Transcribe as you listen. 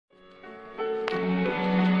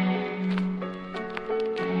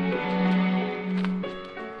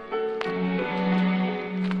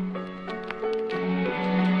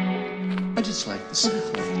I just like the simple.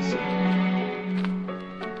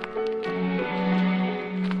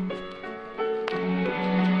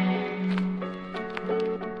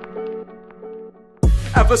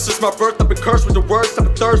 Ever since my birth, I've been cursed with the worst type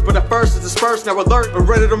of thirst. But at first it's dispersed, now alert and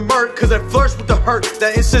ready to murk. Cause I flirt with the hurt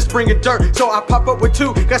that insists bringing dirt. So I pop up with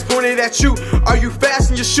two guys pointed at you. Are you fast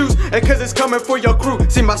in your shoes? And cause it's coming for your crew.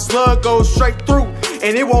 See my slug goes straight through,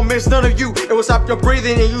 and it won't miss none of you. It will stop your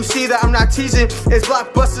breathing, and you see that I'm not teasing. It's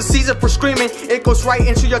blockbuster season for screaming. It goes right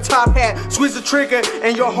into your top hat. Squeeze the trigger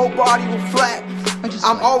and your whole body will flap.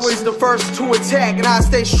 I'm always the first to attack, and I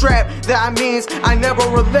stay strapped. That means I never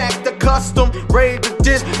relax. The custom, ready to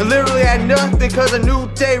diss, and literally at nothing. Cause a new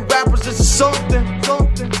day rappers is something.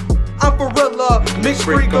 I'm Forreallah, mixed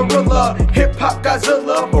breed gorilla, hip hop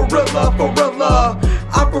Godzilla, Forreallah.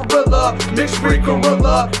 I'm Forreallah, mixed breed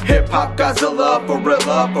gorilla, hip hop Godzilla,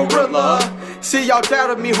 Forreallah. See, y'all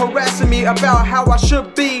doubted me, harassing me about how I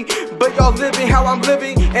should be, but y'all living how I'm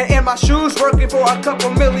living, and in my shoes working for a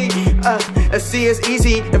couple milli. See, it's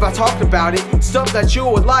easy if I talked about it, stuff that you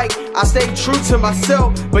would like. I stay true to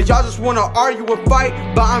myself, but y'all just wanna argue and fight.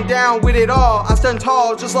 But I'm down with it all. I stand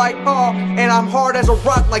tall just like Paul, and I'm hard as a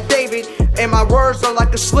rock like David. And my words are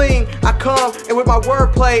like a sling. I come, and with my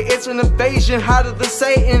wordplay, it's an invasion hotter than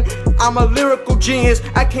Satan. I'm a lyrical genius.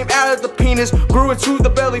 I came out of the penis, grew into the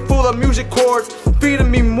belly full of music chords, feeding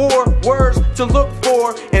me more words to look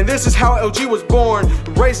for. And this is how LG was born,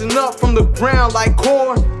 raising up from the ground like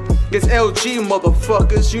corn. It's LG,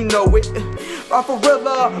 motherfuckers, you know it. I'm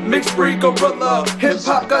Forreallah, mixed breed gorilla, hip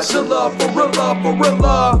hop Godzilla,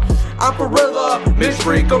 Forreallah. I'm Forreallah, mixed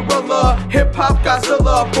breed gorilla, hip hop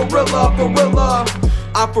Godzilla, Forreallah.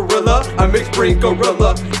 I'm Forreallah, a mixed breed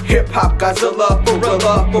gorilla, hip hop Godzilla,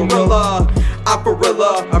 Forreallah. I'm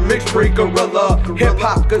Forreallah, a mixed breed gorilla, hip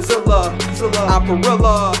hop Godzilla. I'm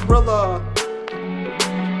Forreallah.